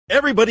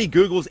Everybody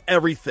Googles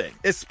everything,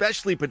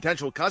 especially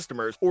potential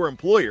customers or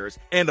employers,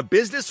 and a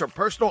business or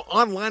personal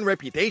online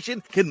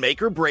reputation can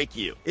make or break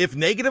you. If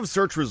negative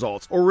search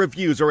results or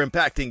reviews are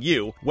impacting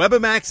you,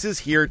 Webamax is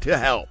here to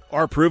help.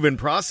 Our proven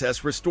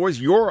process restores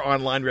your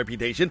online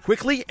reputation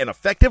quickly and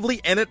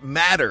effectively, and it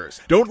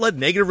matters. Don't let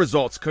negative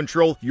results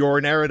control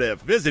your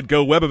narrative. Visit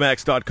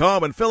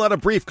GoWebamax.com and fill out a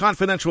brief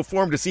confidential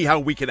form to see how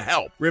we can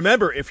help.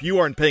 Remember, if you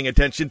aren't paying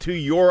attention to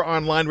your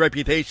online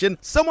reputation,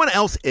 someone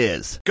else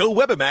is.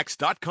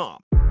 GoWebamax.com.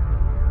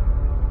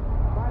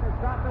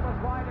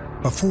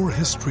 Before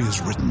history is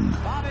written,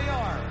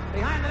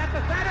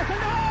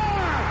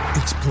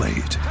 it's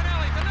played.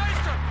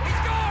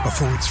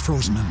 Before it's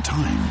frozen in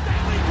time,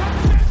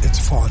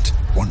 it's fought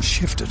one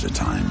shift at a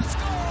time.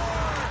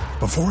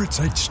 Before it's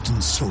etched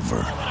in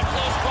silver,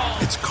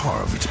 it's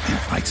carved in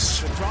ice.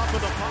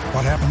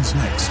 What happens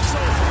next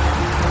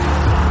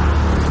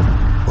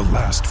will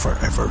last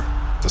forever.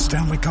 The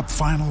Stanley Cup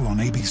Final on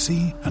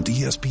ABC and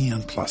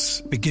ESPN Plus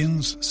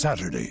begins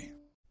Saturday.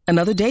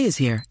 Another day is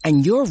here,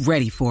 and you're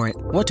ready for it.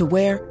 What to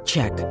wear?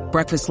 Check.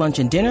 Breakfast, lunch,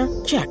 and dinner?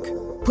 Check.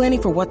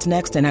 Planning for what's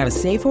next and how to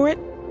save for it?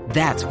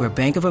 That's where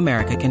Bank of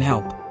America can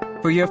help.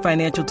 For your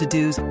financial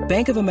to-dos,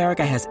 Bank of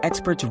America has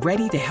experts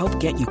ready to help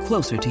get you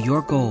closer to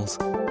your goals.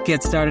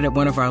 Get started at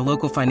one of our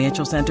local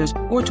financial centers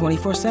or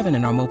 24/7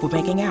 in our mobile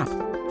banking app.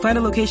 Find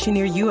a location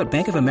near you at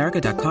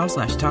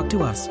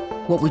bankofamerica.com/talktous.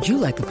 What would you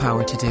like the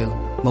power to do?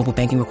 Mobile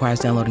banking requires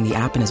downloading the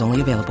app and is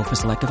only available for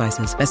select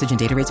devices. Message and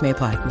data rates may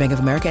apply. Bank of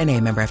America NA,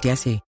 member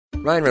FDIC.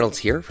 Ryan Reynolds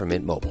here from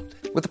Mint Mobile.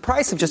 With the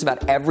price of just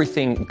about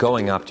everything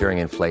going up during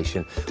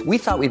inflation, we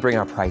thought we'd bring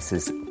our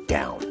prices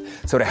down.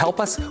 So to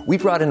help us, we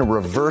brought in a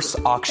reverse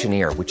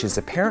auctioneer, which is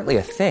apparently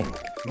a thing.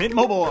 Mint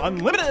Mobile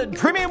Unlimited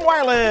Premium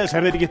Wireless.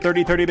 How to get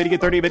 30, 30, bit to get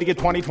 30, bit to get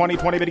 20, 20,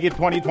 20, bit to get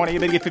 20, 20,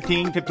 bit to get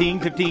 15, 15,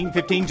 15,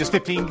 15, just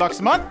 $15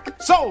 a month?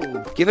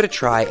 Sold! Give it a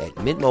try at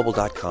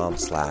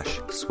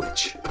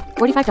mintmobile.com/switch.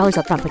 $45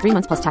 up front for 3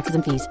 months plus taxes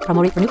and fees.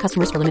 Promo rate for new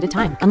customers for limited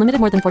time. Unlimited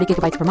more than 40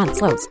 gigabytes per month.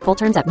 Slows full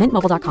terms at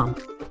mintmobile.com.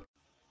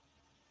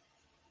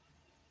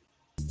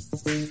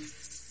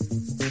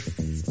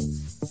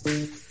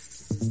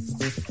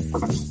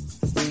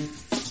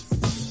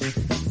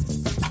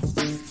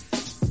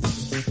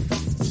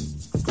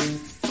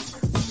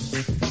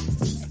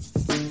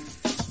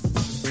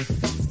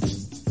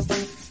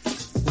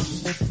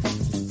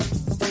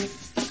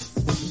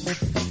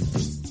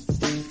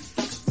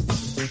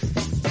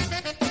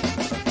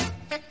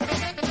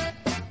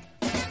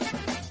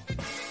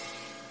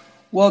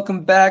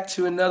 Welcome back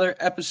to another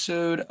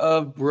episode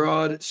of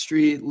Broad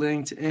Street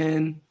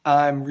Linc'd-In.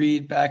 I'm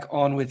Reed, back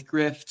on with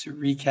Griff to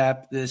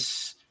recap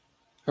this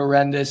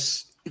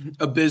horrendous,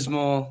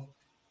 abysmal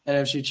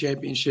NFC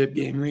Championship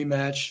game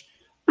rematch.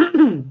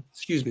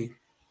 Excuse me.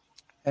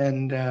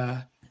 And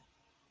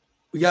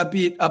we got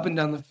beat up and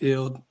down the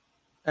field,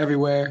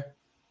 everywhere.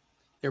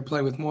 They were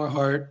playing with more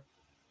heart.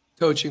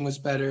 Coaching was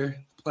better.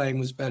 Playing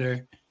was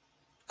better.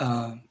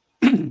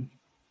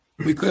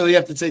 We clearly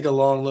have to take a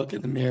long look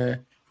in the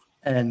mirror.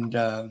 And,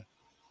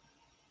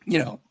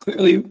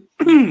 clearly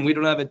we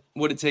don't have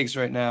what it takes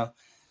right now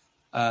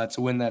to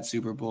win that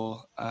Super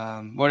Bowl.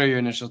 What are your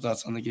initial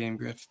thoughts on the game,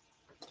 Griff?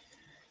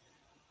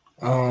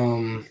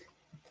 I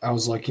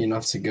was lucky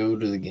enough to go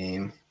to the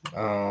game.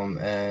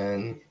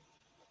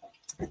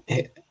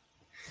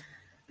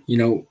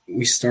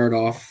 We start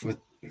off with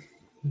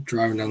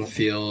driving down the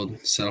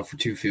field, settle for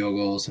 2 field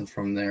goals, and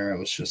from there it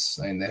was just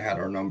saying they had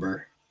our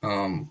number.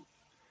 We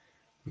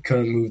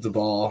couldn't move the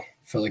ball.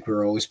 Felt like we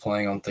were always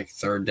playing on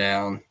third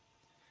down.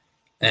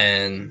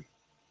 And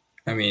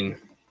I mean,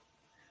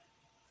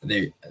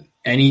 they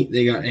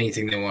got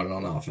anything they wanted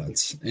on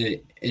offense.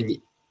 And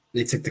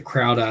they took the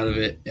crowd out of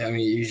it. I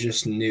mean, you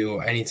just knew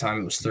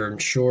anytime it was 3rd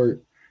and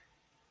short,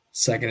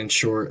 2nd and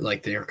short,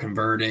 like they were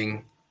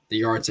converting. The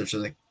yards after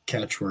the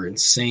catch were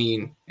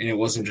insane. And it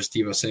wasn't just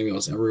Deebo Samuel, it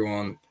was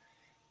everyone.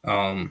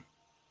 I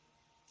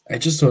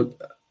just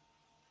thought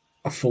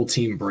a full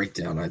team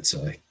breakdown, I'd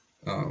say.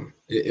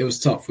 It was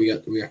tough. We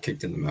got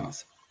kicked in the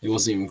mouth. It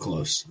wasn't even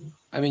close.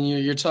 I mean,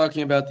 you're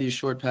talking about these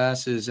short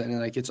passes, and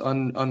like it's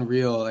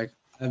unreal. Like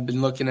I've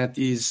been looking at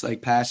these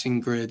like passing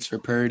grids for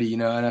Purdy.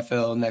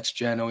 NFL Next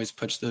Gen always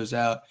puts those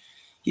out.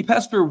 He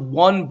passed for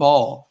 1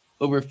 ball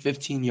over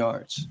 15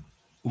 yards,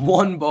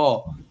 1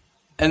 ball,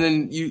 and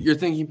then you're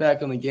thinking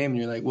back on the game,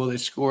 and you're like, well, they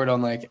scored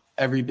on like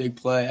every big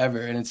play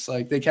ever, and it's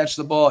like they catch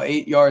the ball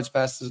 8 yards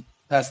past the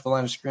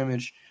line of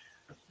scrimmage.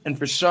 And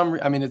for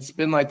it's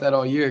been like that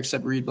all year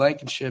except Reed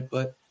Blankenship,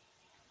 but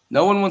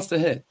no one wants to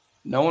hit.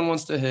 No one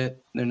wants to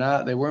hit.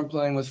 They weren't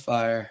playing with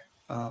fire.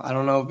 I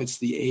don't know if it's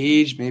the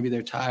age. Maybe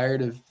they're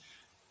tired of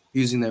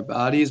using their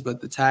bodies,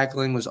 but the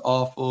tackling was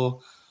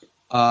awful.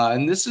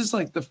 And this is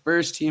like the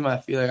first team I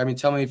feel like,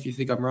 tell me if you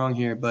think I'm wrong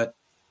here, but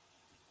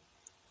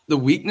the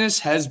weakness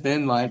has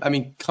been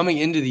coming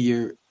into the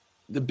year,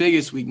 the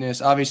biggest weakness,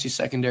 obviously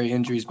secondary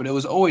injuries, but it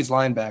was always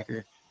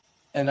linebacker.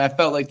 And I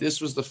felt like this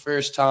was the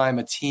first time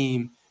a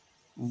team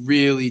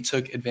really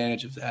took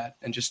advantage of that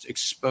and just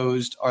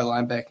exposed our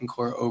linebacking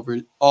core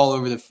all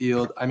over the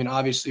field.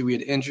 Obviously we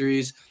had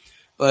injuries,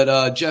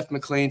 but Jeff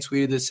McClain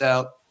tweeted this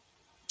out.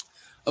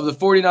 Of the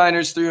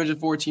 49ers,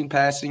 314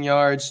 passing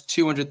yards,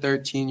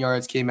 213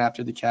 yards came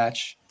after the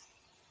catch.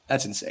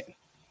 That's insane,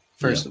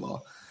 first of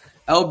all.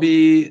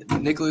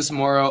 LB, Nicholas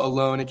Morrow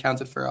alone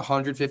accounted for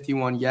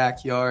 151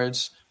 yak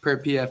yards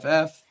per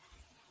PFF.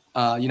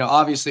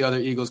 Obviously other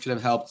Eagles could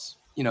have helped,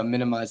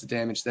 minimize the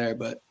damage there,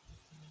 but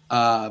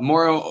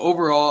Morrow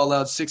overall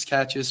allowed 6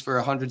 catches for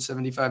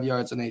 175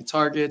 yards on 8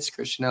 targets.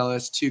 Christian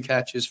Ellis, 2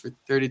 catches for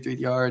 33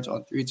 yards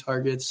on 3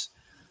 targets.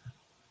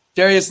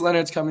 Darius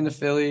Leonard's coming to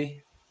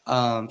Philly.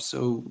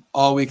 So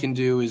all we can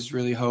do is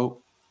really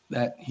hope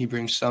that he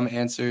brings some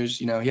answers.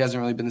 He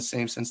hasn't really been the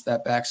same since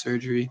that back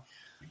surgery.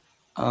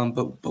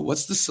 But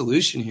what's the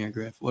solution here,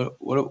 Griff? What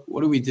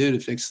do we do to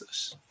fix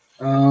this?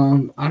 I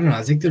don't know.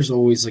 I think there's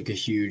always like a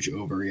huge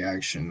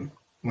overreaction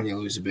when you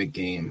lose a big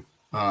game.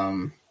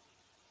 The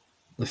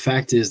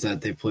fact is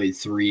that they played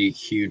 3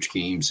 huge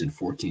games in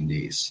 14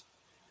 days.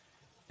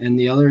 And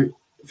the other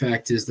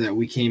fact is that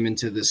we came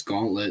into this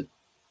gauntlet,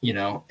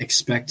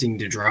 expecting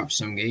to drop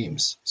some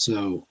games.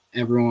 So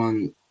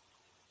everyone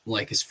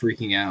is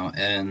freaking out.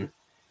 And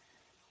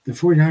the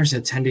 49ers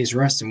had 10 days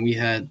rest and we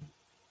had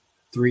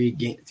 3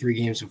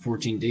 games in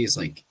 14 days.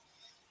 Like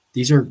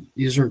these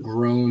are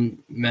grown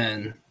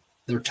men.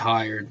 They're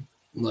tired.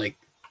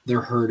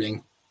 They're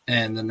hurting.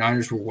 And the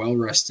Niners were well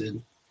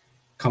rested,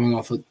 coming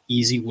off an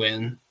easy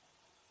win.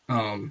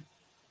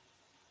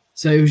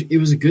 So it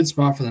was a good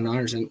spot for the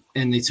Niners,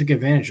 and they took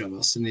advantage of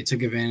us, and they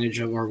took advantage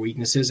of our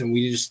weaknesses, and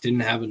we just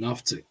didn't have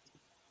enough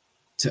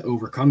to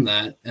overcome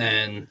that.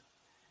 And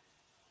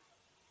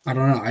I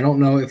don't know.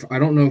 I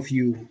don't know if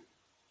you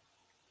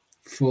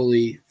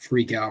fully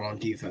freak out on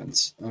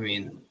defense. I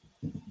mean,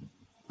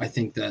 I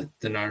think that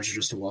the Niners are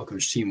just a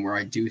well-coached team. Where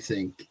I do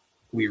think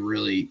we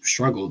really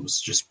struggled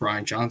was just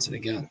Brian Johnson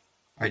again.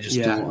 I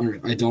just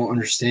don't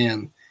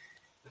understand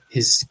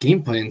his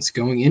game plans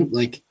going in.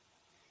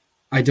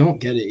 I don't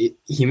get it.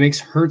 He makes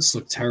Hurts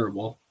look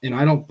terrible, and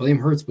I don't blame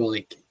Hurts, but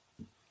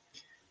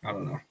I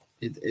don't know.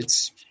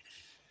 It's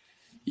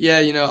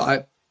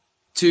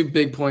 2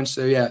 big points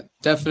there. Yeah,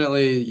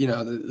 definitely.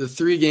 The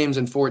 3 games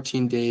in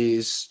 14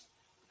 days,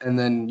 and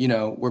then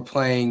we're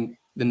playing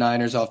the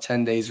Niners off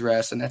 10 days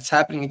rest, and that's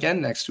happening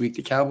again next week.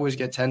 The Cowboys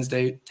get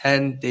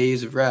 10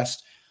 days of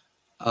rest.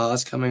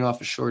 Us coming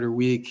off a shorter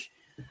week.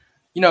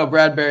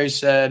 Bradbury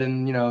said,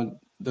 and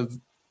the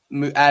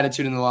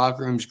attitude in the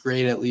locker room is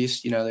great. At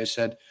least they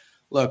said,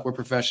 look, we're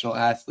professional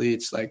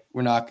athletes,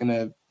 we're not going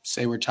to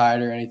say we're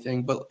tired or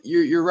anything. But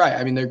you're right.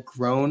 I mean, they're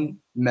grown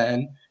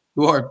men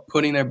who are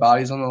putting their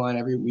bodies on the line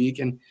every week.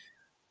 And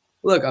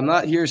look, I'm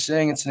not here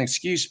saying it's an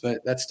excuse,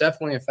 but that's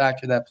definitely a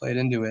factor that played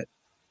into it.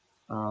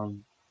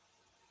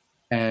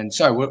 And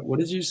sorry, what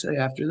did you say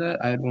after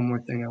that? I had one more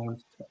thing I wanted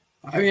to say.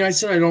 I mean, I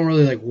said I don't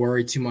really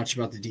worry too much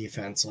about the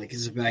defense.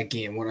 It's a bad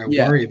game. What I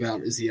worry about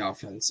is the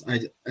offense.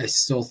 I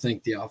still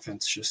think the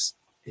offense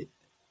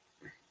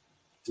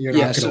you're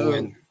not going to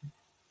win.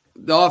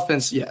 The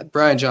offense,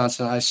 Brian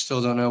Johnson, I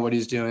still don't know what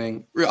he's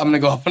doing. I'm going to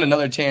go off on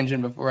another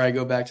tangent before I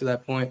go back to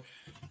that point.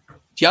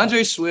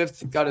 DeAndre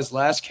Swift got his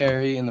last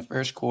carry in the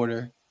first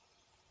quarter,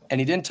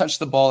 and he didn't touch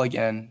the ball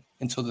again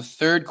until the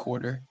third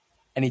quarter,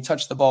 and he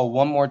touched the ball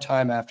one more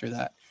time after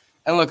that.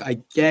 And look, I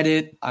get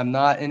it. I'm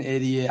not an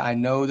idiot. I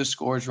know the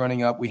score's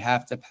running up. We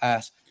have to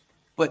pass.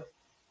 But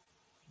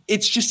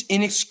it's just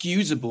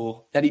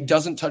inexcusable that he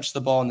doesn't touch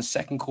the ball in the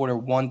second quarter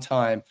one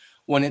time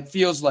when it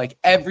feels like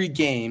every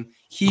game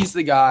he's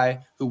the guy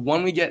who,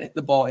 when we get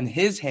the ball in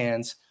his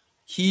hands,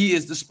 he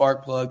is the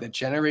spark plug that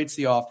generates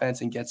the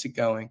offense and gets it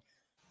going.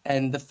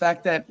 And the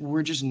fact that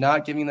we're just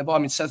not giving the ball. I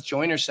mean, Seth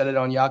Joyner said it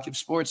on Yakib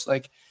Sports,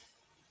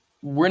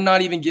 we're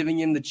not even giving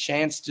him the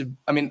chance to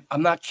 – I mean,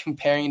 I'm not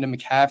comparing him to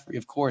McCaffrey,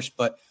 of course,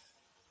 but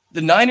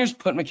the Niners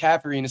put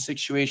McCaffrey in a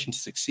situation to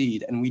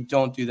succeed, and we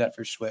don't do that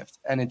for Swift,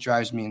 and it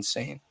drives me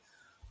insane.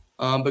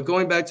 But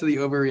going back to the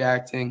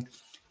overreacting,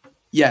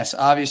 yes,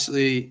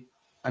 obviously,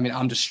 I mean,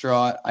 I'm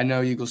distraught. I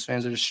know Eagles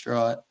fans are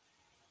distraught.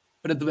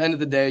 But at the end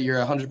of the day,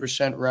 you're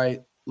 100%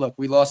 right. Look,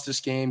 we lost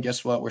this game.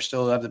 Guess what? We're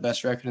still have the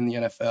best record in the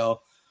NFL.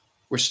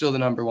 We're still the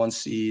number 1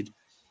 seed.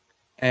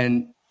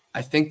 And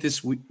I think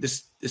this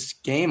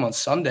game on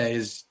Sunday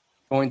is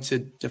going to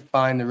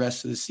define the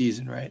rest of the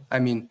season, right? I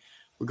mean,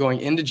 we're going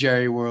into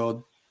Jerry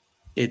World.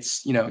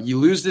 It's, you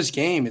lose this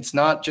game. It's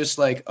not just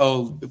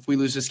if we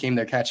lose this game,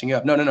 they're catching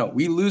up. No.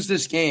 We lose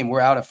this game, we're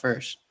out of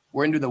first.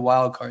 We're into the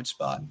wild card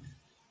spot.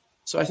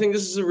 So I think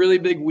this is a really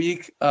big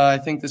week. I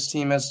think this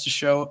team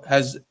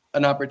has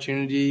an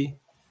opportunity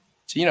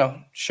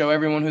to, show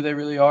everyone who they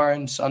really are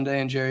in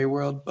Sunday in Jerry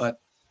World. But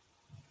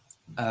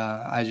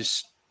I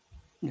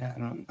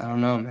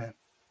don't know, man.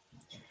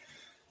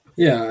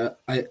 Yeah,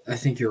 I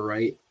think you're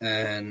right.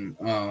 And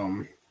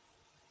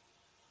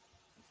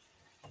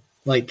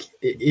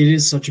it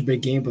is such a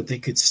big game, but they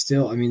could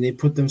still, I mean, they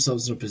put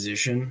themselves in a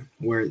position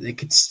where they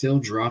could still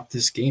drop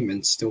this game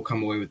and still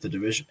come away with the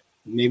division.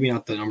 Maybe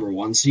not the number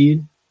 1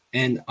 seed.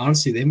 And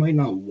honestly, they might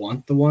not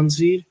want the 1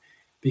 seed,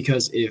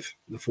 because if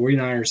the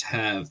 49ers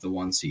have the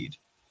 1 seed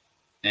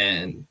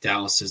and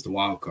Dallas is the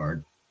wild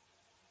card,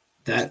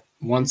 that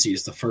 1 seed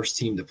is the first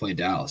team to play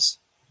Dallas.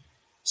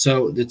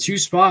 So the 2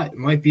 spot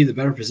might be the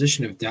better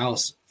position if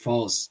Dallas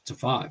falls to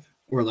 5,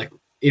 or like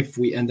if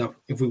we win the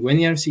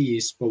NFC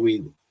East, but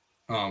we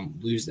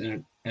lose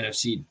the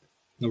NFC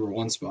number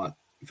 1 spot.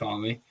 You follow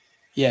me?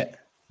 Yeah.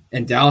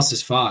 And Dallas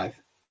is 5.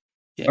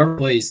 Yeah. Whoever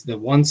plays the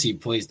 1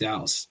 seed plays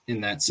Dallas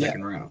in that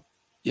second round.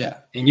 Yeah.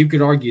 And you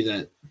could argue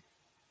that.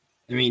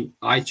 I mean,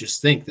 I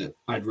just think that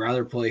I'd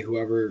rather play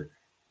whoever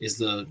is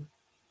the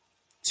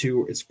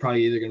 2. It's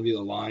probably either going to be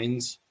the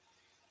Lions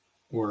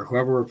or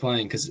whoever we're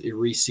playing, because it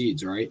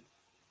reseeds, right?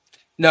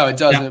 No, it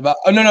doesn't.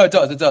 No, it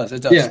does. It does.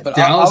 Yeah, but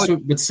Dallas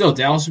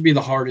would be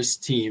the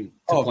hardest team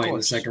to play in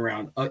the second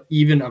round,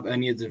 even of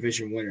any of the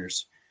division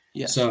winners.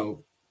 Yeah.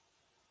 So,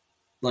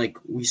 like,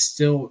 we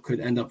still could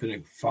end up in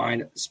a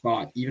fine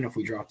spot, even if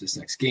we drop this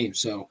next game.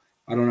 So,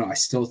 I don't know. I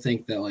still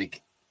think that,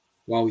 like,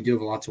 while we do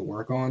have a lot to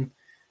work on,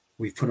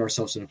 we've put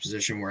ourselves in a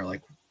position where,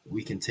 like,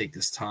 we can take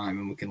this time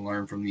and we can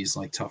learn from these,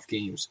 like, tough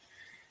games.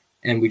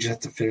 And we just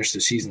have to finish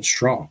the season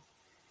strong.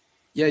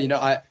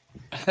 Yeah,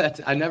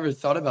 I never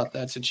thought about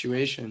that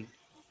situation.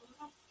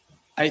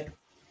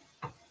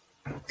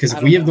 Because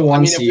we have the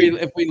 1 seed.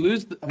 If we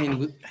lose,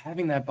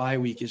 having that bye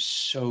week is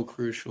so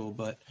crucial.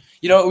 But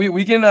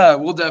we can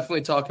we'll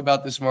definitely talk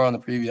about this more on the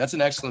preview. That's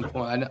an excellent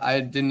point. I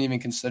didn't even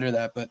consider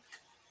that. But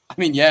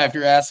if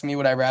you're asking me,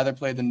 would I rather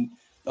play the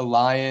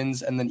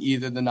Lions and then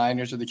either the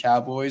Niners or the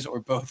Cowboys, or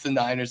both the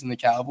Niners and the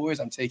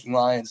Cowboys? I'm taking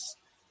Lions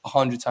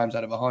 100 times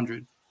out of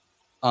 100.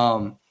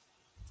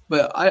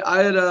 But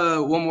I had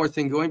one more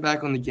thing going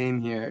back on the game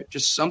here.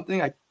 Just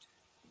something I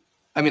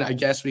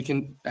guess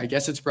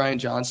it's Brian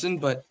Johnson,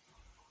 but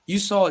you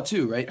saw it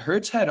too, right?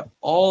 Hurts had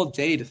all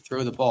day to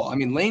throw the ball.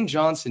 Lane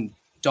Johnson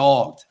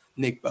dogged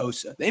Nick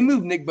Bosa. They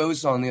moved Nick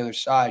Bosa on the other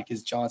side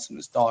because Johnson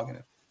was dogging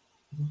him.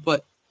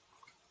 But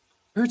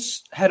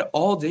Hurts had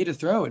all day to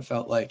throw, it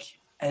felt like.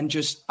 And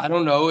just, I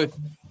don't know if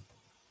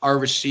our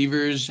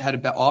receivers had a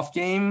bit off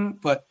game,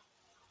 but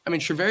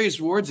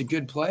Trevarius Ward's a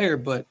good player,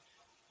 but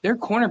their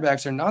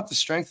cornerbacks are not the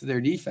strength of their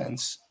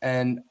defense.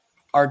 And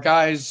our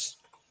guys,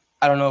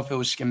 I don't know if it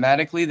was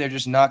schematically, they're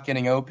just not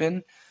getting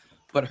open.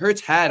 But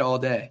Hurts had all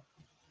day,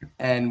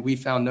 and we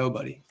found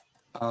nobody.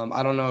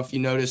 I don't know if you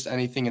noticed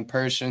anything in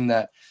person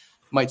that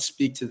might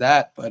speak to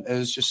that, but it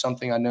was just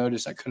something I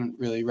noticed I couldn't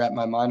really wrap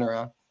my mind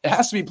around. It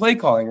has to be play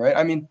calling, right?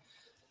 I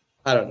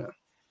don't know.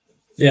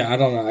 Yeah, I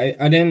don't know.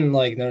 I didn't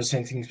notice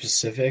anything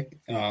specific.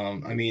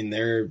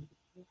 Their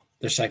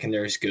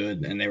secondary is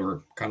good, and they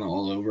were kind of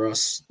all over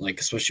us,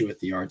 especially with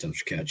the yards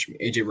after catch.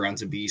 AJ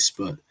Brown's a beast,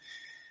 but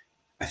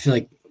I feel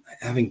like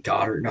having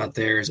Goddard not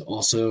there is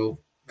also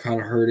kind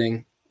of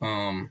hurting.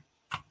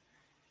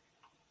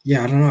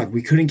 Yeah, I don't know.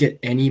 We couldn't get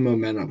any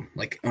momentum.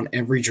 On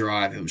every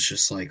drive, it was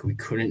just we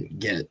couldn't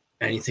get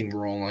anything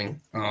rolling.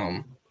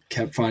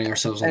 Kept finding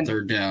ourselves on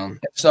third down.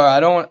 Sorry, I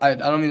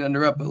don't mean to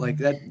interrupt, but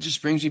that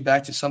just brings me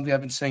back to something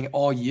I've been saying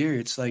all year.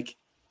 It's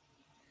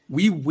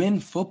we win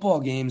football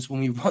games when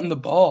we run the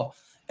ball.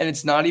 And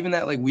it's not even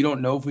that we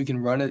don't know if we can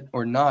run it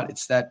or not.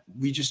 It's that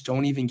we just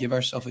don't even give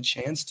ourselves a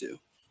chance to.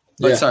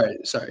 But yeah.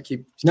 Sorry.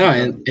 Keep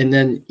and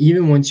then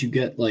even once you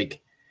get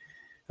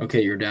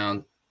okay, you're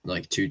down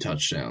 2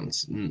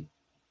 touchdowns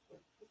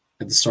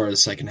at the start of the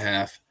second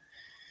half.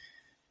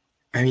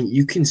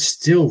 You can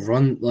still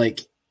run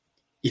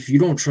if you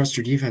don't trust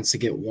your defense to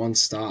get one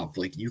stop,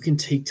 you can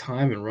take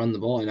time and run the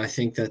ball. And I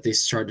think that they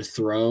started to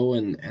throw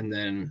and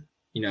then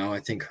I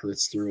think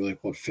Hurts threw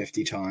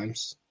 50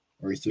 times,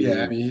 or he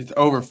threw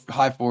over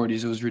high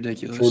 40s. It was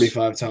ridiculous.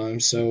 45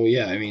 times. So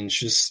yeah, it's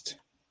just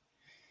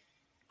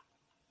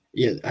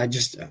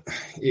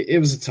it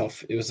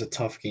was a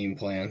tough game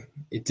plan.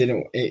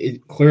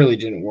 It clearly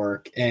didn't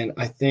work. And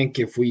I think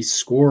if we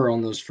score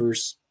on those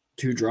first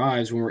 2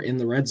 drives when we're in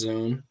the red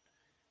zone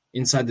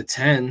inside the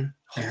 10,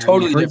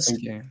 totally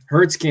different game.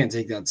 Hurts can't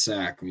take that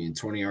sack.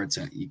 20-yard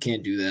sack. You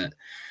can't do that.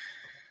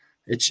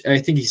 I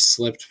think he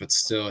slipped, but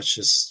still, it's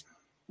just.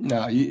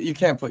 No, you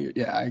can't put your.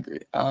 Yeah, I agree.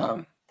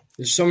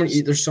 There's so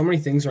many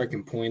things where I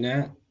can point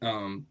at,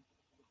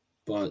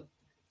 but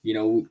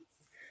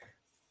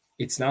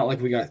it's not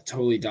like we got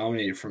totally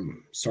dominated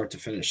from start to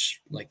finish.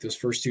 Those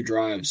first 2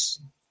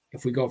 drives,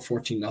 if we go up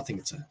 14-0,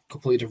 it's a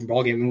completely different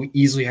ballgame, and we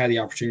easily had the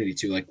opportunity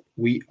to.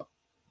 We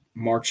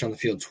marched on the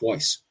field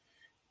twice,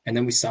 and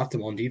then we stopped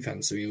them on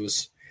defense. It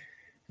was,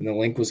 and the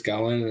link was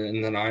going,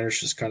 and the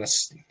Niners just kind of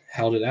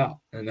held it out,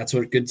 and that's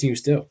what good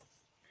teams do.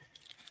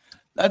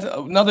 That's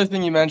another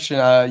thing you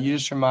mentioned. You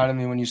just reminded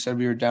me when you said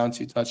we were down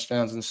 2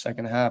 touchdowns in the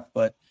second half,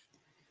 but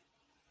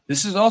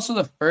this is also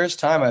the first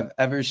time I've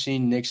ever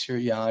seen Nick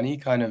Sirianni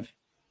kind of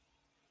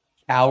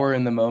cower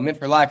in the moment,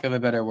 for lack of a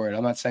better word.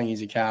 I'm not saying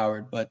he's a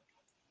coward, but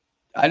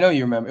I know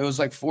you remember. It was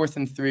 4th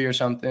and 3 or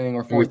something,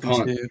 or 4th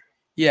and 2.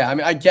 Yeah,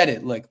 I get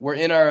it. We're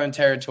in our own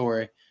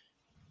territory,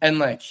 and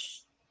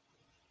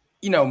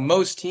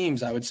most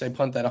teams I would say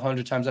punt that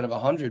 100 times out of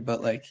 100,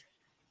 but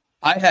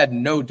I had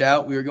no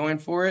doubt we were going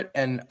for it,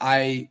 and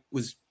I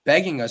was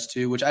begging us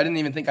to, which I didn't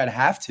even think I'd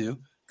have to,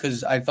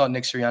 because I thought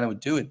Nick Sirianni would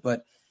do it.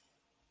 But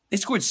they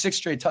scored 6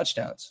 straight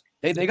touchdowns.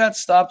 They got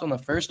stopped on the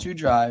first 2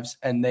 drives,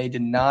 and they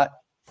did not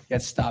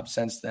get stopped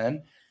since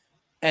then.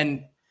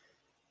 And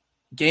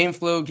game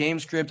flow, game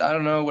script, I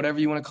don't know, whatever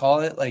you want to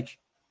call it. Like,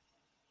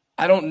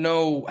 I don't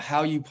know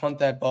how you punt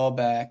that ball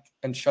back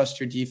and trust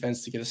your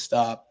defense to get a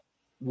stop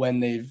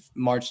when they've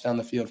marched down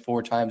the field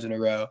 4 times in a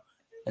row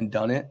and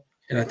done it.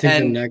 And I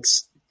think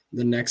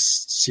the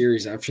next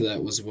series after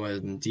that was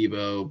when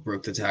Debo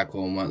broke the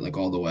tackle and went like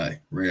all the way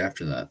right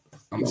after that.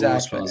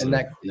 Exactly. And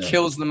that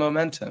kills the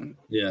momentum.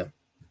 Yeah.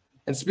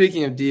 And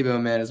speaking of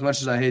Debo, man, as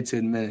much as I hate to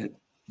admit it,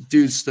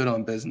 dude stood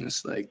on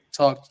business. Like,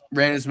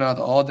 ran his mouth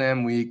all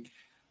damn week.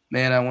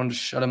 Man, I wanted to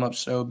shut him up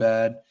so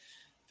bad.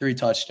 3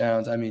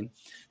 touchdowns. I mean,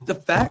 the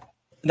fact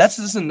this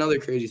is another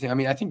crazy thing. I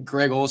mean, I think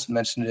Greg Olsen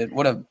mentioned it.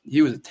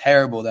 He was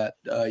terrible that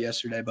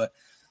yesterday, but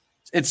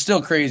it's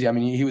still crazy. I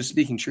mean, he was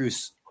speaking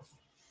truth.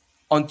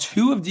 On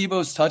 2 of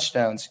Debo's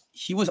touchdowns,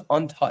 he was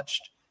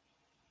untouched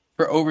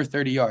for over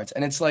 30 yards.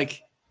 And it's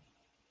like,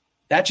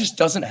 that just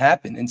doesn't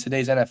happen in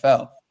today's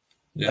NFL.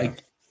 Yeah.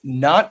 Like,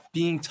 not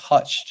being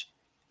touched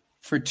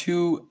for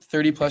 2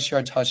 30-plus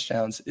yard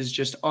touchdowns is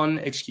just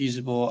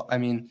unexcusable. I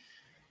mean,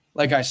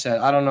 like I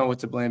said, I don't know what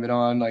to blame it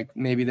on. Like,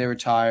 maybe they were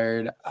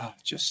tired.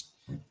 Just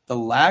the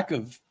lack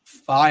of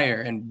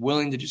fire and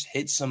willing to just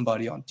hit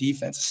somebody on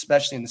defense,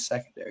 especially in the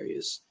secondary,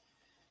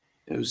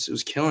 it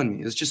was killing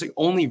me. It's just like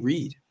only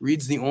Reed.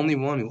 Reed's the only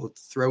one who will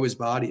throw his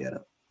body at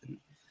him. And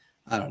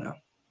I don't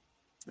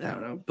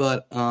know.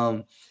 But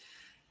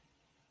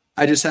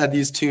I just had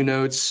these 2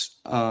 notes,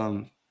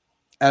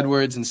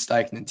 Edwards and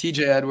Steichen.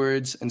 TJ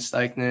Edwards and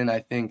Steichen, I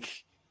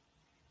think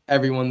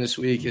everyone this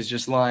week is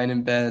just lying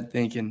in bed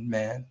thinking,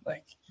 man,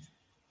 like,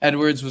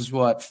 Edwards was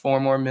what,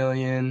 $4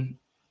 million?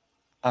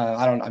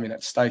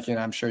 Steichen,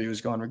 I'm sure he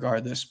was going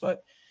regardless,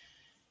 but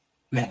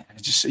man,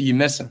 just you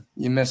miss him.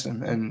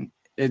 And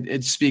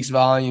it speaks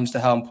volumes to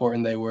how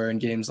important they were in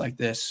games like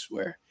this,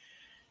 where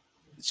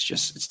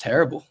it's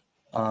terrible.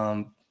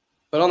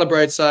 But on the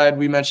bright side,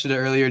 we mentioned it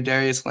earlier,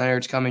 Darius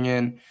Leonard's coming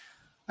in.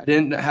 I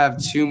didn't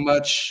have too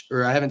much,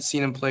 or I haven't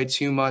seen him play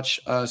too much,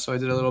 so I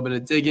did a little bit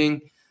of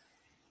digging.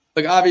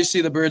 Like,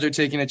 obviously, the Birds are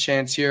taking a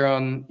chance here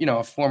on,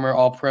 a former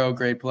All-Pro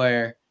great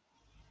player.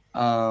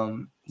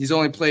 He's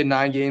only played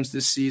 9 games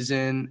this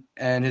season,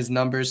 and his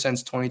numbers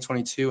since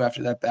 2022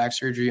 after that back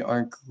surgery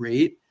aren't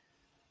great.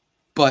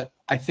 But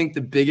I think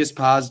the biggest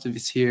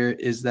positives here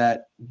is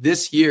that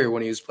this year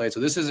when he was played, so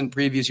this isn't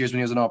previous years when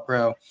he was an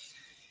All-Pro,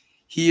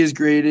 he is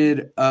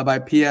graded by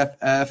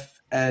PFF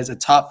as a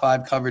top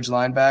 5 coverage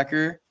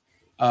linebacker,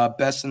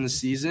 best in the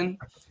season.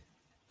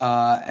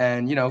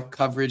 And,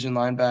 coverage and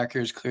linebacker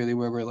is clearly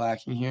where we're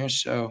lacking here.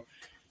 So,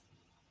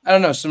 I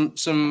don't know,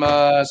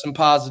 some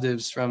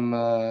positives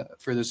for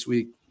this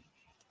week.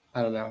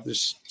 I don't know.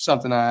 There's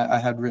something I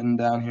had written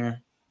down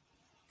here.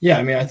 Yeah,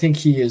 I mean, I think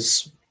he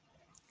is,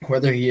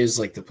 whether he is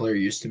like the player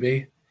he used to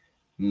be,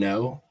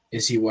 no.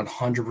 Is he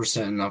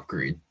 100% an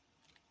upgrade?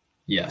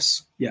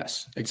 Yes.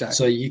 Yes, exactly.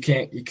 So you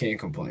can't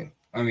complain.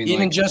 I mean,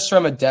 even just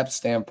from a depth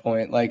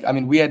standpoint,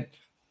 we had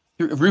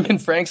Ruben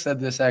Frank said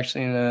this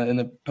actually in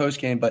the post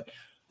game, but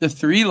the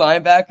 3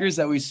 linebackers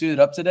that we suited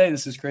up today,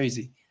 this is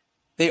crazy.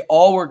 They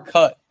all were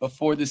cut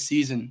before the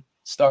season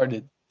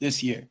started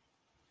this year.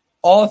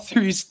 All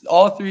three,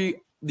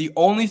 the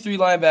only 3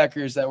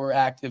 linebackers that were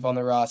active on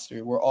the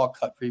roster were all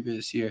cut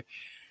previous year.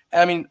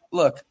 I mean,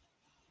 look,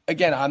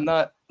 again, I'm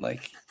not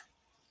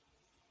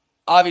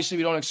obviously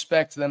we don't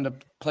expect them to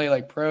play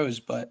like pros,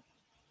 but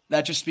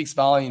that just speaks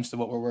volumes to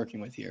what we're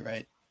working with here,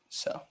 right?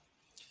 So.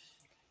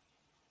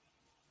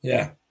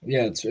 Yeah,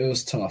 it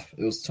was tough.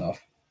 It was tough.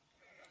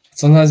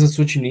 Sometimes that's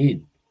what you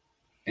need.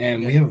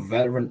 And we have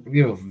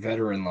a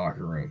veteran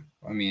locker room.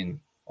 I mean,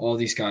 all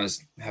these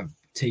guys have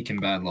taken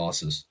bad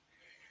losses,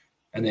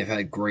 and they've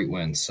had great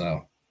wins.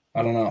 So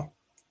I don't know.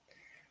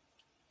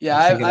 Yeah,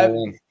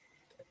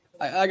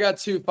 I got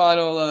 2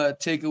 final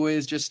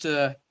takeaways just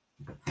to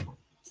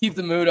keep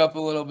the mood up a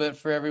little bit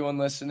for everyone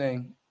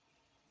listening.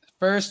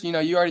 First, you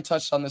already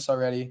touched on this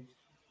already.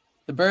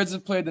 The Birds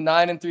have played the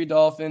 9-3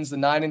 Dolphins, the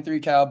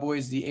 9-3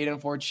 Cowboys, the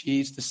 8-4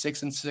 Chiefs, the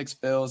 6-6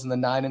 Bills, and the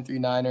 9-3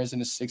 Niners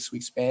in a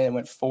 6-week span, and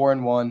went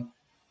 4-1,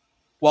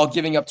 while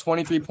giving up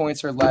 23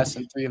 points or less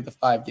in 3 of the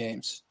 5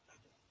 games.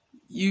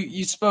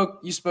 You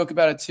spoke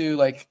about it too.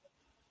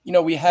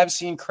 We have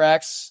seen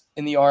cracks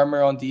in the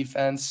armor on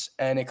defense,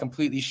 and it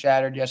completely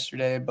shattered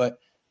yesterday. But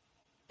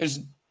there's,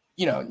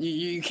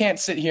 you can't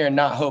sit here and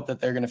not hope that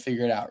they're going to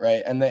figure it out,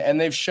 right? And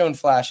they've shown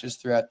flashes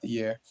throughout the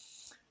year.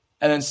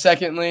 And then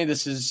secondly,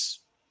 this is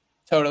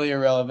totally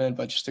irrelevant,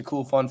 but just a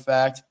cool fun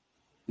fact.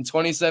 In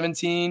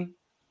 2017,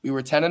 we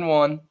were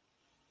 10-1.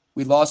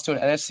 We lost to an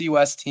NFC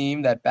West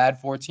team, that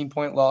bad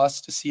 14-point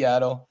loss to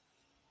Seattle.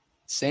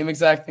 Same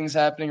exact thing's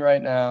happening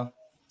right now.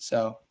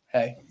 So,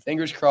 hey,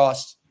 fingers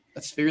crossed.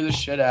 Let's figure this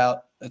shit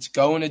out. Let's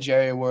go into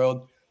Jerry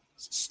World.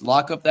 Let's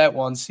lock up that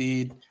 1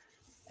 seed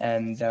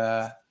and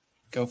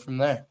go from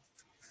there.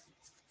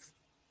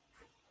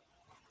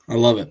 I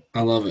love it.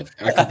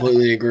 I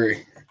completely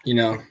agree.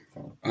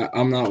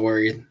 I'm not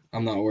worried.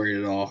 I'm not worried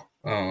at all.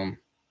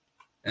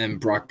 And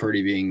Brock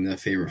Purdy being the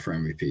favorite for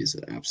MVP is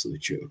an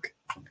absolute joke.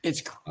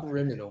 It's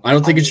criminal. I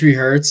don't think it should be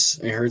Hurts.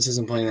 I mean, Hurts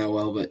isn't playing that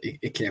well, but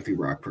it can't be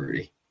Brock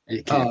Purdy.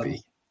 It can't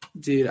be.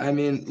 Dude, I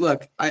mean,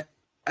 look, I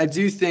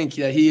do think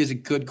that he is a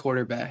good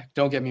quarterback.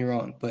 Don't get me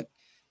wrong. But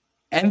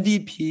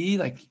MVP,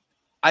 like,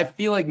 I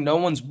feel like no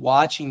one's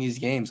watching these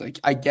games. Like,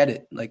 I get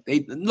it. Like,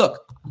 look,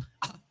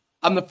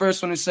 I'm the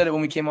first one who said it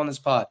when we came on this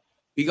pod.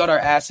 We got our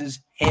asses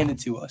handed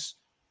to us.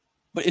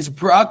 But is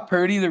Brock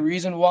Purdy the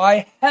reason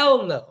why?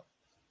 Hell no.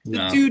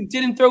 The dude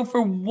didn't throw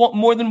for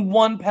more than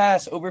one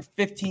pass over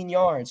 15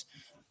 yards.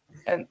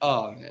 And,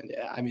 oh, man,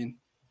 yeah, I mean,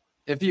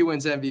 if he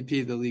wins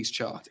MVP, the league's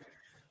chalked.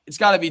 It's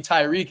got to be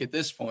Tyreek at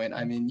this point.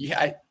 I mean,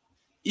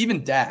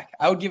 even Dak.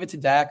 I would give it to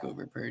Dak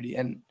over Purdy.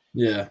 And,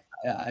 I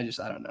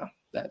don't know.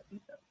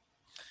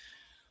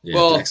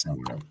 Well,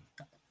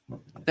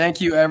 thank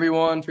you,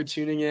 everyone, for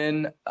tuning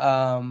in.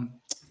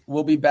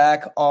 We'll be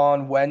back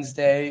on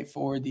Wednesday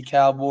for the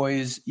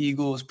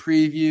Cowboys-Eagles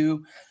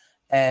preview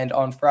and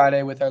on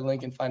Friday with our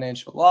Lincoln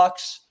Financial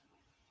Locks.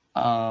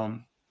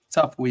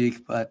 Tough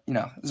week, but,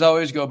 as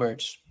always, go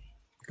Birds.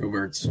 Go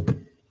Birds.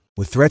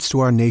 With threats to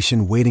our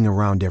nation waiting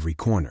around every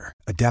corner,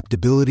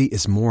 adaptability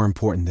is more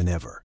important than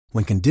ever.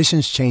 When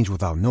conditions change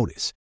without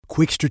notice,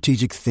 quick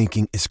strategic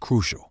thinking is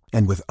crucial.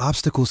 And with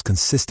obstacles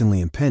consistently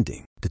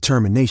impending,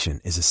 determination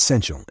is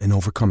essential in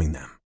overcoming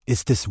them.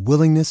 It's this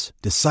willingness,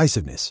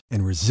 decisiveness,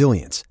 and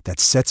resilience that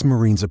sets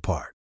Marines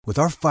apart. With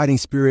our fighting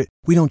spirit,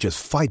 we don't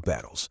just fight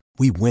battles,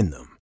 we win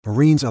them.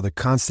 Marines are the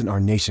constant our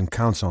nation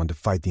counts on to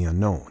fight the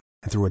unknown.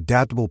 And through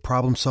adaptable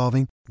problem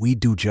solving, we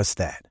do just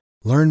that.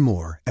 Learn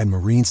more at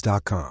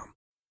marines.com.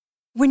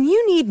 When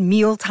you need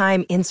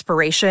mealtime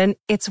inspiration,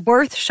 it's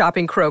worth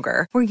shopping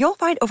Kroger, where you'll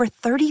find over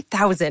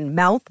 30,000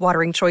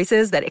 mouth-watering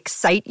choices that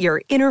excite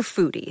your inner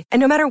foodie. And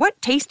no matter what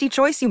tasty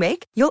choice you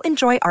make, you'll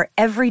enjoy our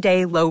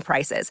everyday low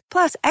prices,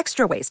 plus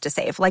extra ways to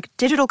save, like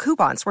digital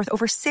coupons worth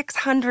over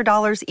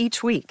 $600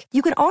 each week.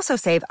 You can also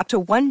save up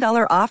to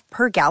 $1 off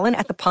per gallon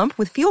at the pump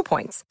with fuel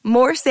points.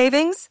 More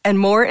savings and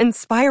more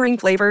inspiring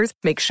flavors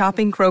make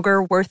shopping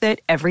Kroger worth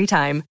it every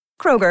time.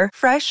 Kroger,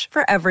 fresh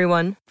for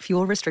everyone.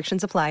 Fuel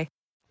restrictions apply.